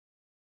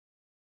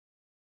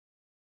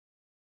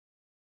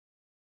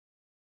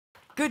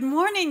Good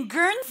morning,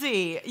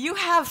 Guernsey. You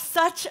have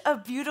such a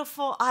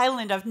beautiful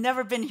island. I've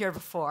never been here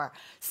before.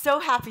 So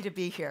happy to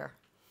be here.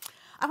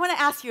 I want to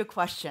ask you a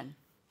question.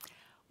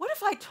 What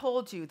if I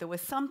told you there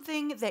was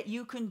something that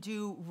you can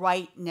do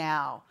right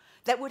now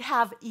that would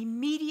have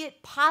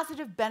immediate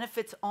positive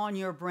benefits on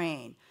your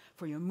brain,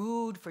 for your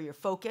mood, for your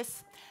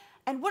focus?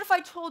 And what if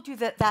I told you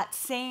that that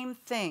same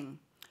thing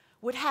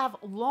would have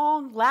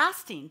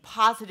long-lasting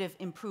positive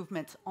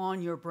improvements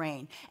on your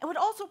brain and would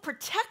also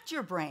protect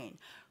your brain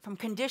from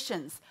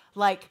conditions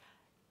like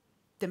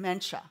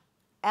dementia,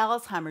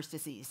 Alzheimer's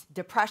disease,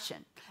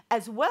 depression,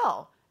 as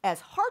well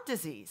as heart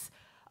disease,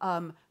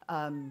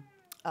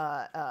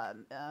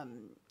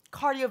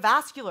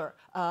 cardiovascular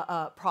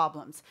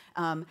problems,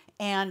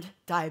 and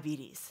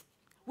diabetes?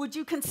 Would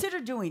you consider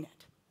doing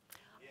it?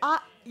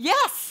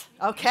 Yes.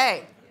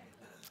 Okay.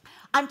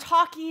 I'm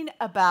talking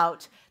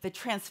about the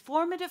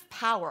transformative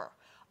power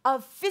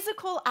of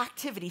physical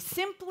activity.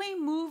 Simply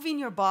moving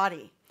your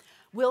body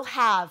will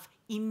have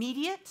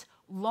immediate,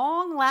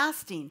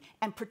 long-lasting,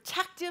 and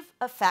protective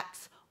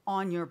effects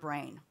on your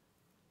brain.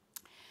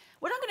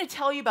 What I'm going to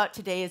tell you about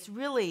today is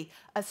really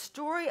a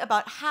story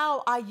about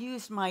how I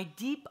used my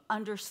deep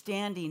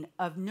understanding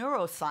of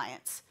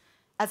neuroscience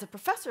as a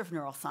professor of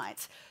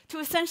neuroscience to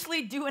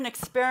essentially do an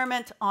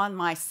experiment on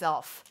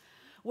myself,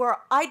 where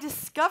I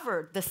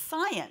discovered the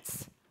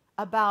science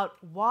about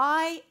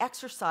why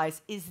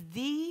exercise is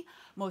the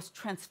most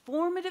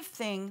transformative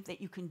thing that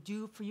you can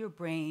do for your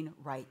brain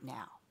right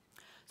now.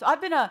 So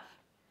I've been a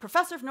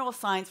professor of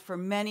neuroscience for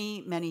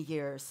many, many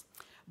years,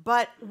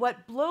 but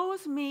what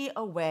blows me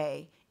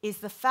away is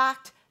the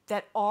fact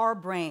that our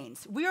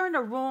brains, we are in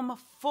a room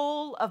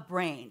full of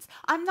brains.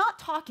 I'm not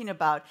talking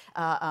about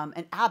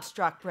an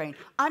abstract brain.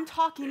 I'm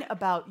talking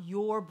about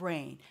your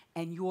brain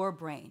and your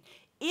brain.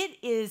 It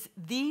is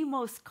the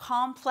most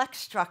complex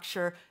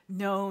structure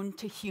known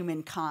to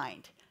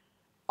humankind.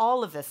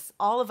 All of us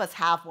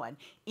have one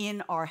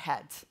in our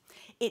heads.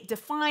 It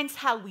defines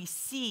how we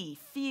see,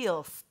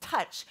 feel,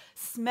 touch,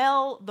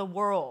 smell the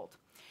world.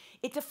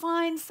 It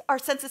defines our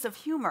senses of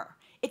humor.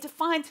 It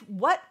defines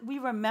what we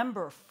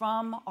remember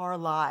from our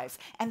lives.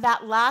 And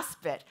that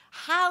last bit,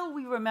 how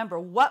we remember,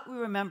 what we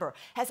remember,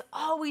 has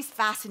always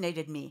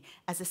fascinated me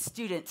as a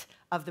student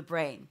of the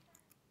brain.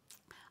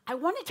 I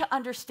wanted to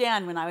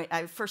understand when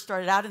I first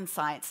started out in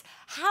science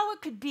how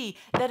it could be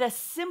that a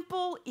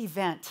simple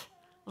event,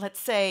 let's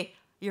say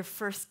your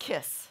first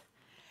kiss,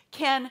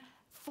 can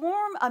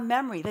form a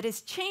memory that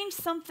has changed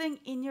something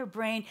in your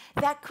brain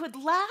that could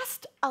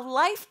last a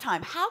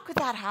lifetime. How could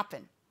that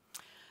happen?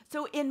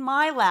 So in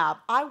my lab,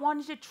 I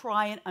wanted to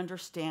try and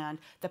understand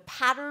the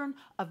pattern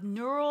of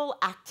neural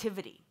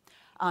activity.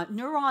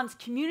 Neurons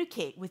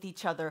communicate with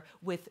each other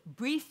with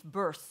brief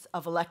bursts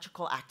of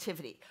electrical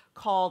activity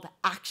called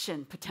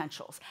action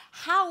potentials.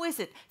 How is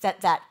it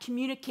that that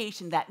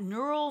communication, that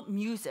neural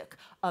music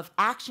of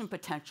action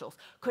potentials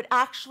could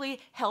actually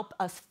help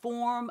us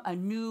form a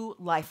new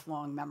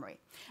lifelong memory?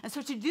 And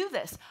so to do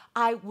this,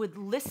 I would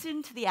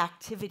listen to the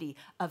activity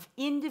of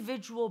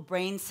individual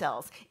brain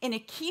cells in a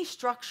key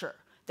structure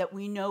that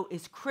we know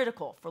is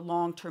critical for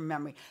long-term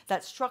memory.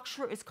 That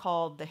structure is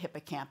called the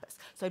hippocampus.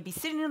 So I'd be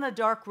sitting in a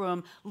dark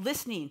room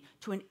listening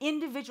to an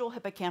individual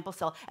hippocampal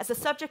cell as the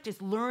subject is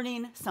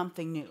learning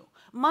something new.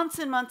 Months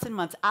and months and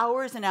months,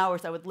 hours and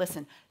hours, I would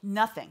listen.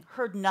 Nothing,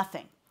 heard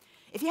nothing.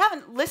 If you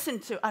haven't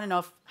listened to, I don't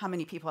know how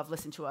many people have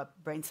listened to a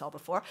brain cell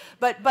before,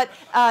 but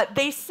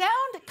they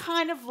sound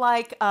kind of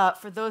like,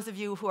 for those of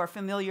you who are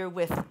familiar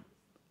with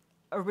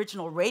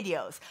original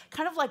radios,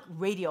 kind of like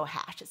radio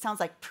hash. It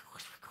sounds like.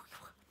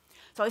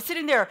 So I was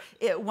sitting there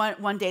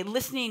one day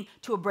listening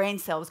to a brain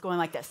cell. It was going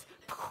like this.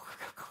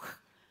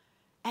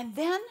 And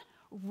then,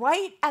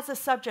 right as the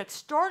subject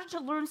started to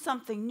learn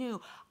something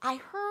new, I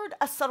heard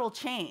a subtle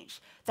change.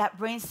 That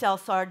brain cell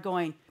started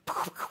going.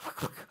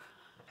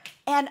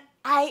 And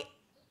I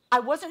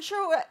wasn't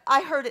sure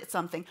I heard it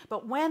something,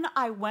 but when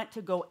I went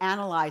to go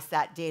analyze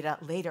that data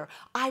later,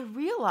 I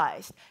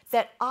realized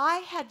that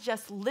I had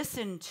just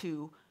listened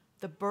to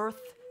the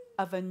birth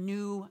of a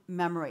new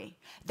memory.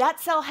 That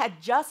cell had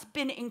just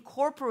been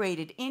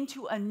incorporated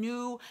into a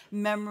new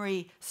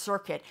memory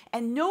circuit,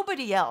 and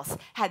nobody else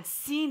had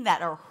seen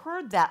that or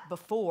heard that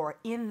before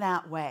in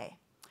that way.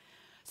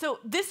 So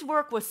this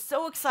work was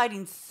so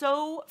exciting,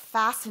 so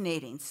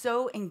fascinating,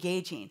 so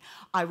engaging.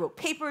 I wrote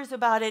papers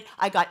about it.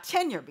 I got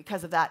tenure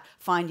because of that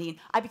finding.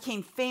 I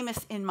became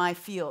famous in my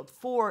field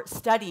for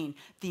studying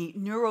the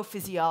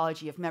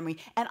neurophysiology of memory,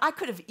 and I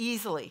could have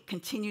easily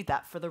continued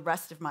that for the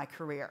rest of my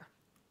career.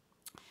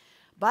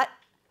 But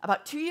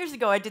about 2 years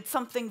ago, I did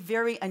something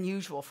very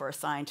unusual for a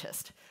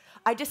scientist.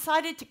 I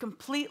decided to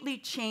completely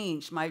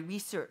change my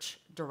research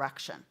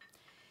direction.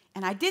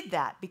 And I did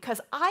that because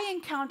I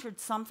encountered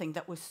something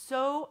that was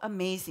so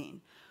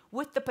amazing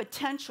with the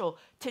potential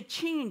to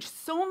change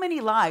so many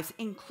lives,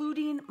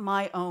 including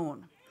my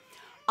own.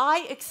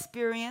 I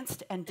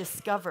experienced and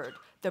discovered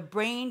the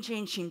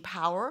brain-changing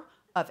power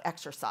of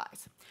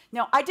exercise.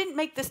 Now, I didn't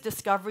make this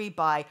discovery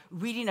by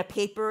reading a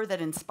paper that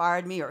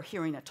inspired me or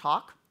hearing a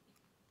talk.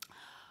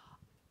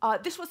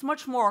 this was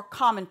much more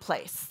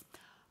commonplace.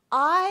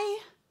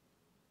 I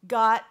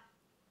got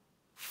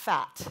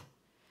fat,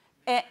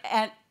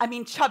 and I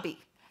mean chubby.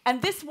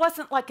 And this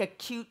wasn't like a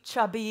cute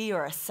chubby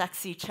or a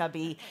sexy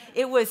chubby.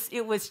 It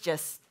was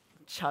just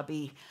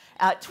chubby.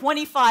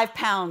 25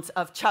 pounds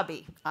of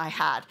chubby I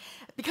had.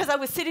 Because I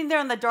was sitting there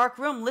in the dark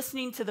room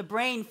listening to the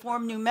brain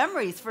form new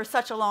memories for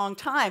such a long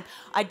time.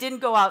 I didn't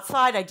go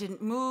outside. I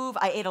didn't move.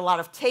 I ate a lot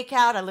of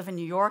takeout. I live in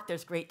New York.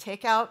 There's great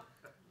takeout.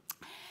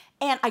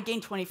 And I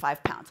gained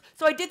 25 pounds.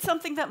 So I did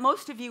something that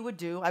most of you would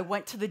do. I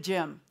went to the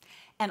gym.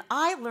 And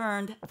I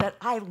learned that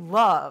I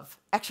love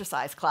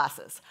exercise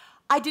classes.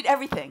 I did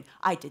everything.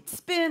 I did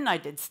spin, I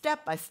did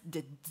step, I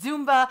did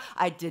Zumba,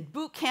 I did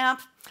boot camp.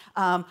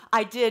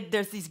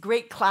 There's these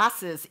great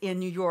classes in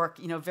New York,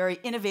 very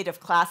innovative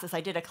classes.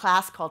 I did a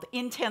class called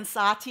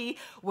Intensati,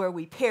 where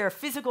we pair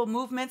physical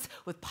movements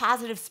with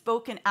positive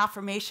spoken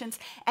affirmations.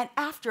 And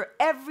after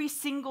every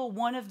single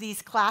one of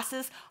these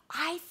classes,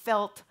 I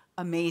felt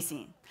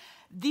amazing.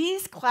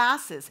 These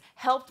classes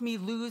helped me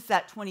lose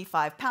that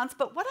 25 pounds,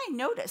 but what I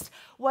noticed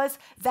was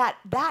that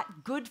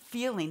good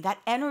feeling, that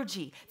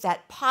energy,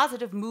 that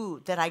positive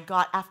mood that I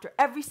got after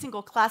every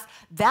single class,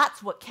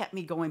 that's what kept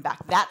me going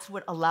back. That's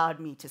what allowed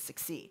me to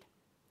succeed.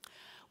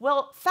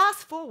 Well, fast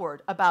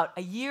forward about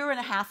a year and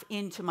a half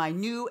into my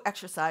new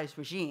exercise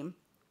regime,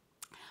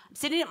 I'm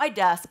sitting at my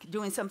desk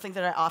doing something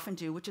that I often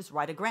do, which is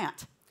write a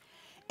grant.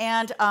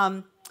 And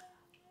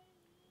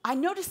I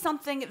noticed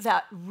something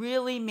that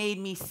really made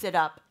me sit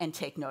up and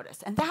take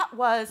notice, and that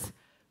was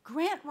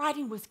grant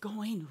writing was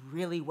going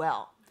really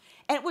well.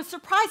 And it was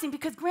surprising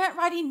because grant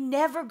writing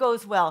never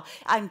goes well.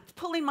 I'm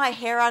pulling my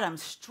hair out, I'm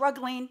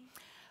struggling,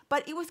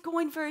 but it was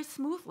going very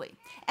smoothly.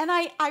 And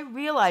I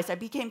realized, I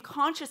became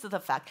conscious of the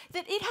fact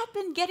that it had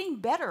been getting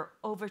better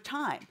over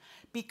time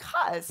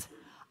because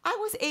I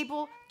was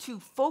able to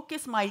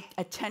focus my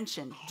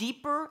attention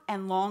deeper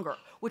and longer,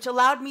 which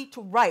allowed me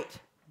to write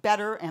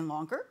better and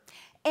longer.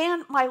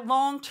 And my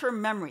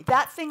long-term memory,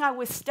 that thing I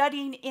was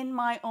studying in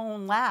my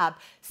own lab,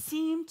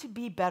 seemed to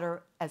be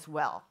better as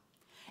well.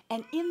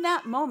 And in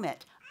that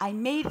moment, I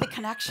made the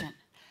connection.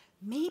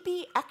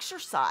 Maybe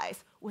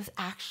exercise was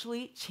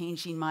actually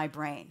changing my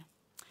brain.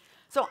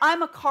 So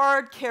I'm a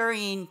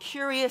card-carrying,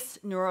 curious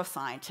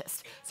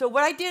neuroscientist. So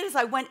what I did is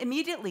I went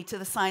immediately to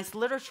the science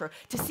literature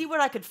to see what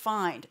I could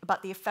find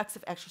about the effects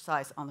of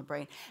exercise on the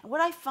brain. And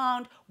what I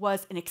found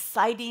was an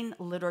exciting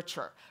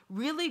literature,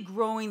 really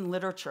growing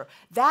literature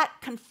that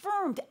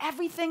confirmed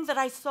everything that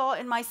I saw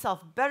in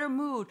myself: better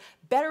mood,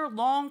 better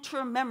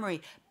long-term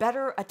memory,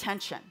 better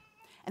attention.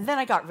 And then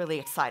I got really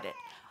excited.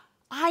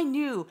 I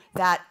knew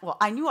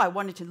I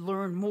wanted to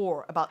learn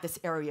more about this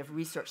area of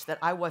research that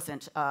I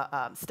wasn't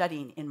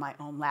studying in my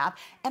own lab.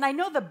 And I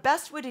know the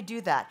best way to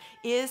do that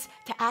is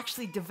to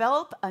actually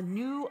develop a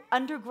new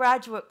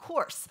undergraduate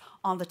course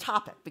on the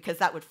topic, because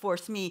that would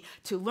force me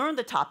to learn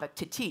the topic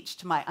to teach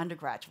to my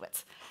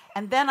undergraduates.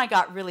 And then I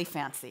got really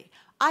fancy.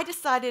 I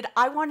decided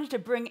I wanted to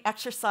bring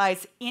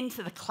exercise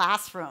into the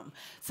classroom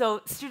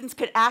so students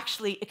could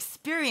actually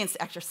experience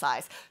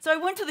exercise. So I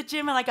went to the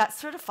gym and I got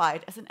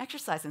certified as an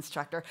exercise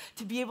instructor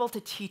to be able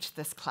to teach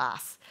this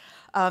class.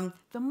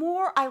 The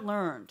more I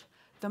learned,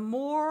 the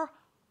more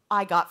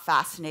I got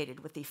fascinated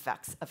with the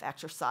effects of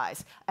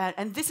exercise.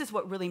 And this is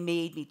what really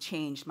made me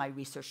change my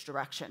research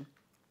direction.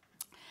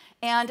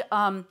 And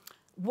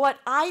what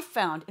I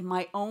found in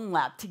my own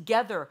lab,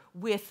 together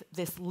with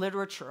this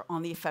literature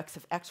on the effects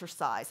of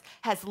exercise,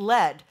 has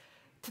led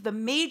to the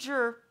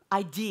major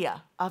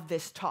idea of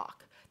this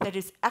talk. That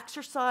is,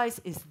 exercise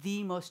is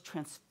the most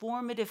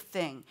transformative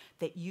thing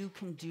that you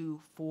can do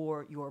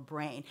for your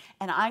brain.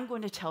 And I'm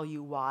going to tell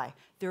you why.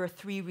 There are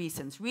 3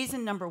 reasons.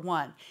 Reason number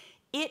 1,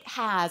 it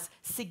has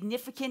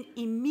significant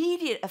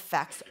immediate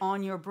effects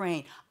on your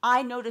brain.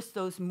 I noticed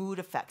those mood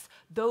effects.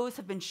 Those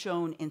have been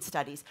shown in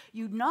studies.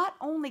 You not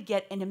only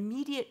get an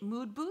immediate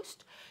mood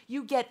boost,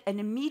 you get an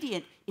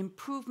immediate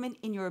improvement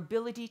in your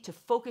ability to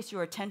focus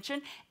your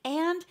attention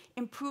and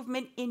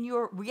improvement in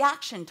your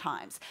reaction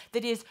times.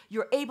 That is,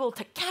 you're able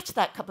to catch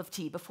that cup of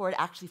tea before it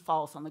actually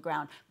falls on the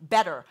ground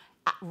better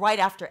right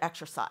after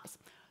exercise.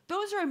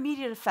 Those are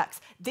immediate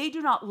effects. They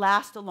do not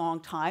last a long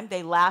time.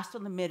 They last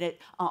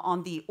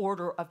on the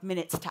order of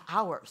minutes to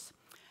hours.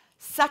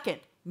 Second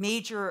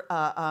major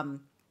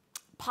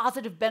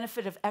positive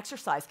benefit of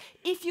exercise: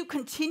 if you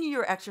continue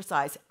your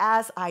exercise,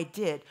 as I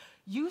did,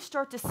 you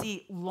start to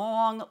see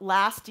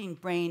long-lasting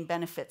brain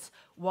benefits.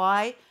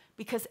 Why?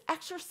 Because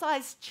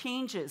exercise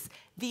changes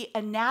the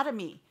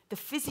anatomy, the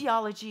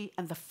physiology,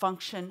 and the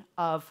function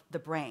of the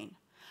brain.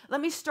 Let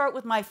me start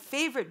with my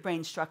favorite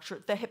brain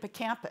structure, the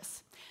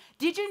hippocampus.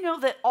 Did you know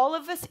that all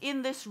of us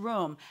in this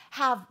room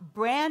have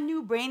brand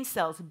new brain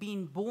cells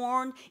being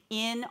born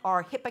in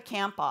our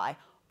hippocampi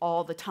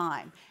all the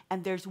time?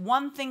 And there's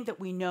one thing that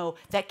we know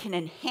that can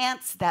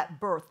enhance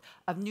that birth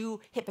of new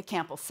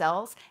hippocampal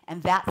cells,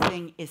 and that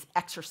thing is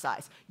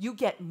exercise. You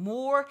get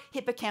more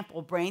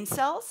hippocampal brain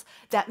cells,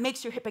 that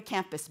makes your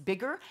hippocampus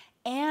bigger,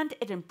 and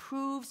it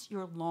improves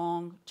your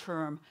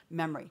long-term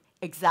memory.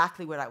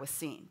 Exactly what I was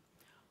seeing.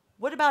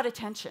 What about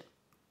attention?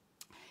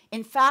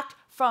 In fact,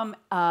 from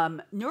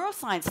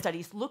neuroscience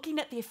studies looking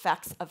at the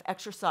effects of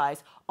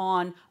exercise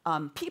on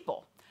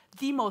people,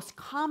 the most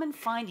common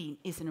finding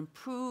is an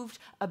improved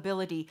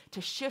ability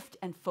to shift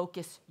and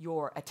focus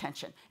your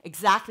attention.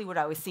 Exactly what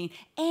I was seeing.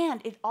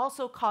 And it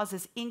also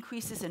causes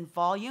increases in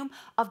volume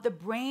of the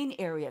brain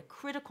area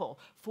critical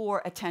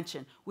for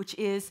attention, which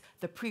is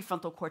the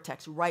prefrontal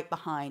cortex right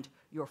behind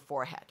your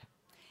forehead.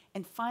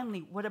 And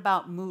finally, what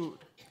about mood?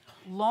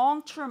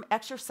 Long-term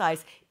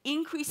exercise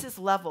increases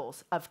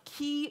levels of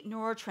key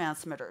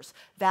neurotransmitters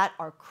that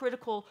are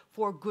critical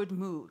for good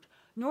mood.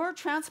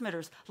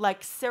 Neurotransmitters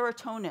like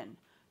serotonin,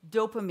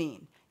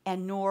 dopamine,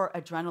 and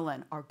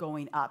noradrenaline are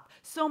going up.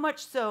 So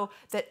much so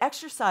that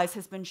exercise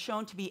has been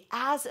shown to be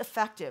as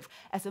effective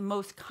as the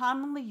most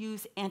commonly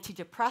used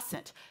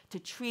antidepressant to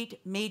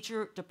treat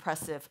major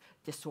depressive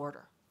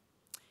disorder.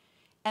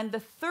 And the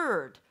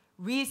third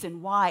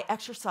reason why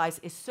exercise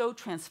is so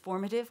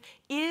transformative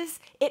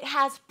is it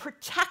has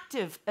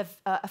protective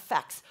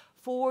effects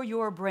for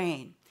your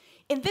brain.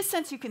 In this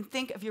sense, you can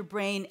think of your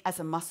brain as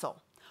a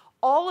muscle.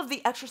 All of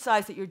the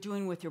exercise that you're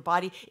doing with your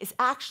body is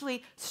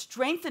actually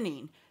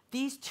strengthening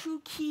these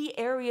two key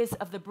areas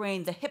of the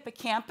brain, the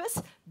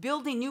hippocampus,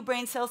 building new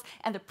brain cells,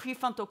 and the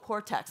prefrontal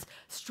cortex,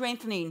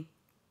 strengthening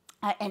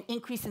and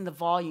increasing the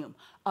volume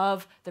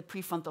of the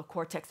prefrontal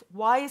cortex.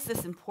 Why is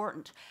this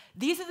important?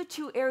 These are the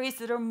two areas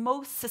that are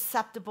most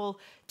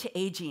susceptible to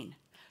aging.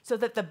 So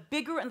that the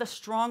bigger and the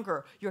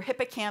stronger your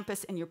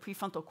hippocampus and your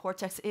prefrontal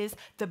cortex is,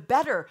 the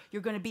better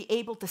you're going to be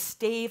able to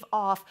stave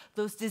off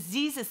those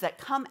diseases that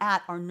come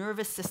at our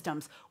nervous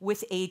systems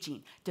with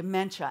aging,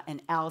 dementia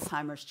and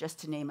Alzheimer's, just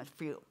to name a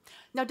few.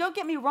 Now, don't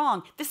get me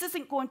wrong, this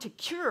isn't going to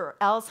cure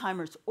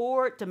Alzheimer's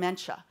or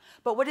dementia,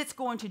 but what it's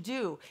going to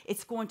do,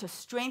 it's going to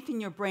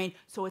strengthen your brain,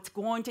 so it's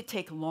going to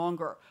take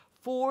longer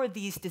for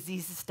these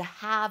diseases to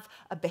have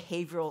a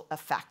behavioral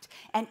effect.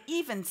 And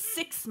even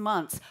 6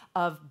 months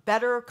of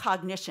better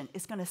cognition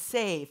is going to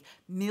save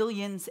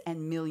millions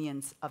and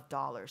millions of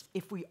dollars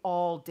if we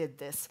all did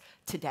this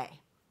today.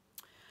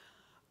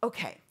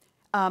 Okay,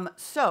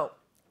 so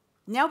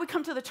now we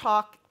come to the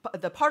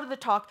part of the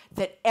talk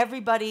that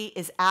everybody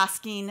is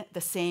asking the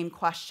same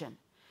question.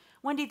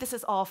 Wendy, this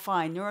is all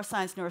fine,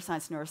 neuroscience,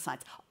 neuroscience,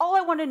 neuroscience. All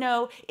I want to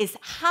know is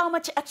how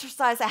much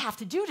exercise I have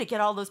to do to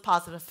get all those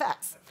positive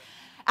effects.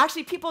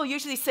 Actually, people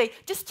usually say,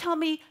 just tell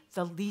me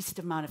the least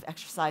amount of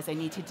exercise I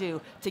need to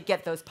do to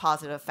get those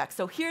positive effects.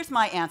 So here's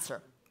my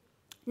answer.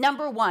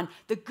 Number one,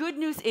 the good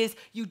news is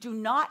you do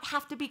not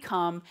have to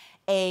become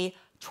a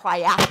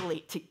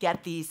triathlete to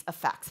get these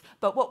effects.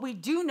 But what we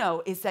do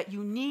know is that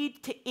you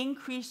need to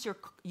increase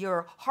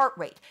your heart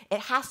rate. It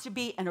has to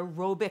be an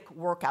aerobic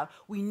workout.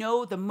 We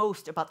know the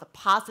most about the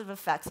positive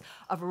effects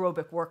of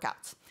aerobic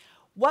workouts.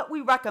 What we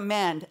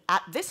recommend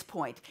at this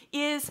point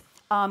is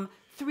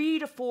 3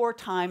 to 4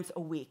 times a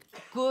week,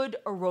 good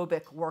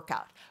aerobic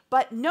workout.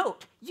 But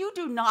note, you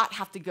do not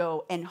have to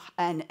go and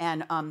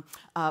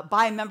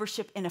buy a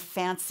membership in a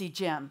fancy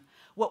gym.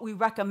 What we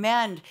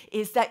recommend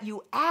is that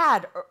you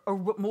add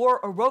more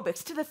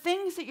aerobics to the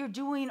things that you're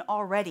doing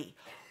already.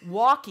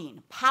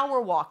 Walking, power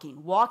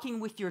walking, walking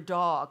with your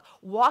dog,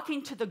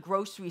 walking to the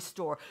grocery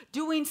store,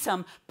 doing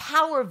some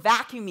power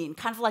vacuuming,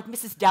 kind of like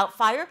Mrs.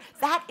 Doubtfire.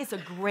 That is a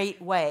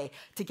great way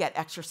to get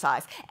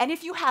exercise. And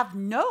if you have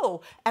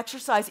no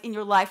exercise in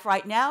your life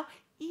right now,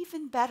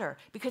 even better,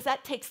 because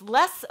that takes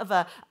less of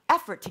an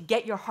effort to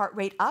get your heart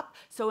rate up.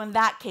 So in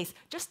that case,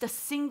 just a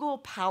single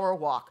power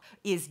walk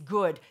is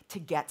good to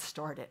get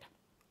started.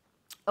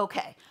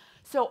 Okay,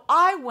 so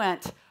I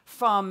went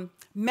from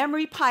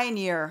memory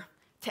pioneer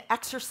to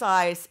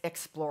exercise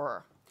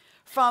explorer,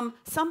 from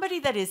somebody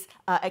that is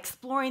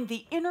exploring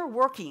the inner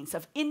workings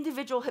of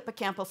individual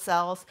hippocampal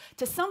cells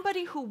to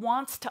somebody who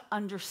wants to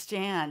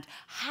understand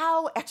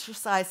how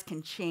exercise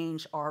can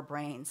change our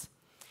brains.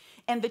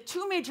 And the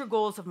two major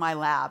goals of my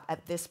lab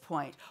at this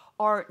point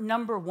are,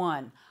 number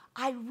one,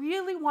 I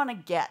really want to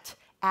get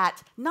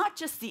at not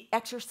just the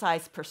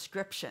exercise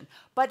prescription,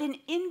 but an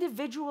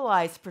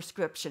individualized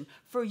prescription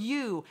for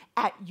you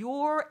at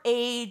your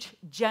age,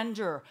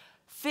 gender,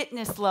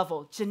 fitness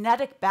level,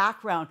 genetic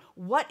background.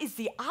 What is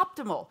the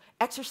optimal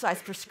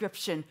exercise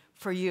prescription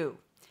for you?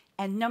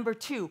 And number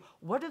two,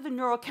 what are the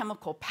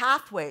neurochemical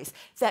pathways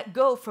that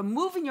go from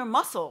moving your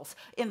muscles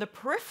in the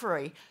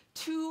periphery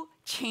to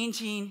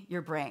changing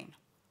your brain?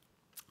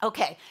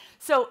 Okay,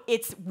 so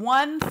it's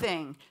one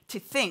thing to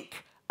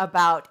think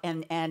about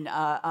and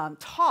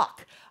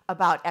talk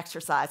about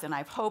exercise, and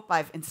I hope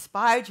I've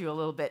inspired you a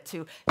little bit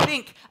to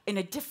think in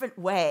a different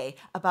way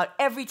about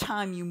every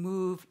time you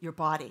move your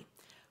body.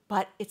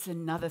 But it's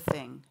another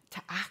thing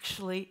to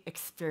actually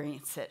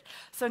experience it.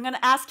 So I'm going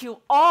to ask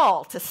you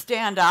all to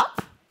stand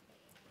up.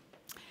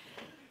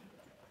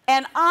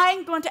 And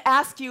I'm going to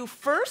ask you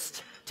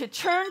first to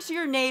turn to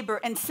your neighbor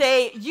and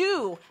say,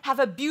 you have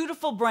a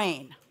beautiful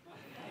brain.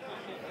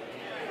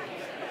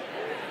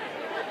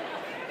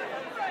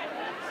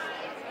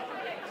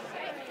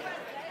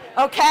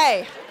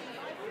 Okay.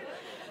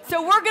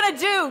 So we're going to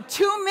do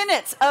 2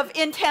 minutes of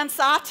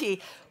intensati,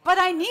 but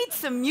I need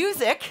some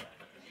music.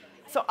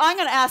 So I'm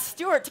going to ask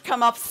Stuart to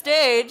come up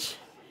stage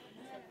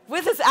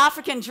with his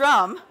African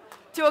drum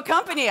to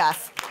accompany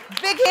us.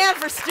 Big hand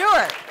for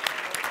Stuart.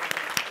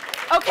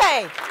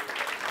 Okay.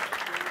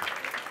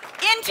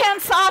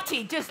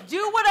 Intensati, just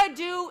do what I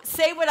do,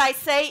 say what I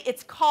say.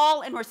 It's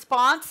call and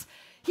response.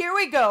 Here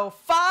we go.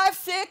 5,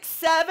 6,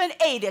 7,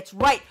 8. It's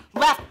right,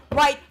 left,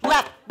 right,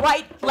 left,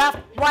 right, left,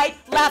 right,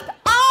 left.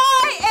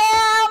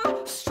 I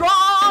am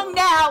strong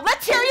now.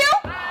 Let's hear you.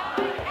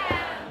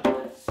 I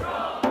am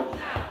strong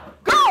now.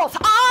 Girls,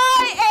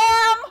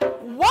 I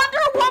am Wonder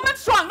Woman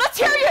strong. Let's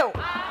hear you.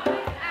 I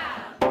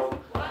am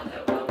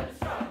Wonder Woman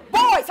strong.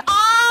 Boys,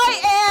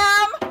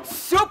 I am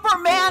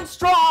Superman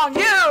strong.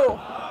 You.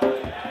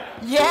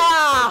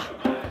 Yeah.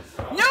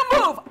 New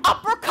move.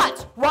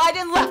 Uppercuts. Right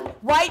and left.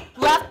 Right,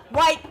 left,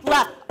 right,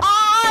 left.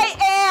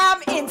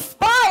 I am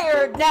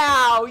inspired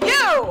now.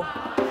 You.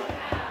 I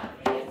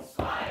am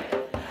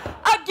inspired.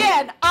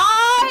 Again.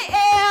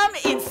 I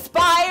am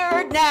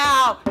inspired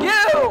now.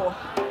 You.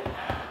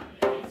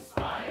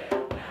 Inspired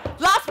now.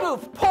 Last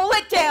move. Pull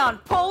it down.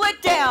 Pull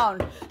it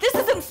down. This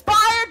is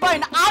inspired by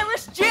an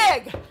Irish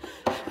jig.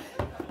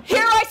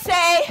 Here I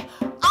say,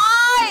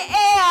 I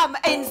am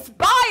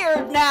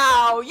inspired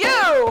now.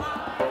 You.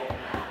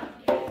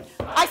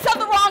 I said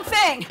the wrong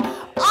thing.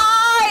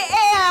 I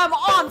am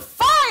on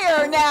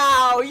fire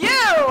now.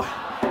 You.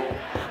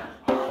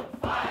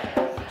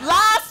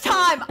 Last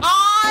time.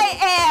 I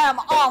am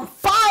on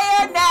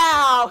fire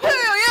now. Who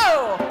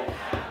you?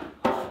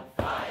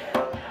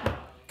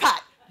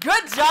 Cut.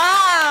 Good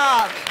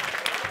job.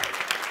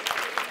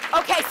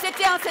 Okay, sit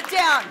down, sit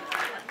down.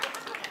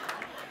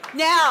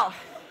 Now,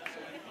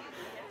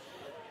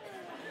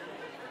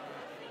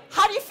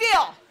 how do you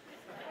feel?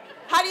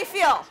 How do you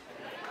feel?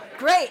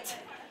 Great.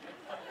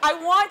 I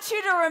want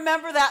you to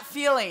remember that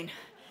feeling,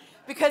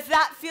 because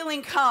that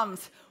feeling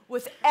comes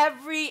with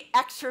every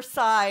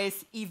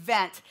exercise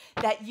event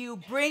that you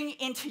bring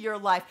into your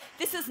life.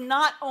 This is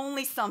not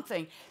only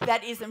something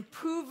that is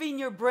improving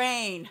your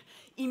brain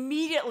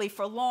immediately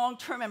for long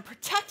term and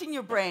protecting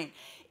your brain,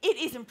 it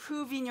is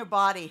improving your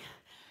body.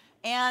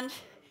 And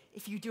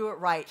if you do it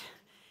right,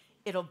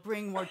 it'll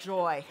bring more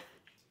joy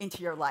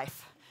into your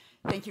life.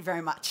 Thank you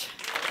very much.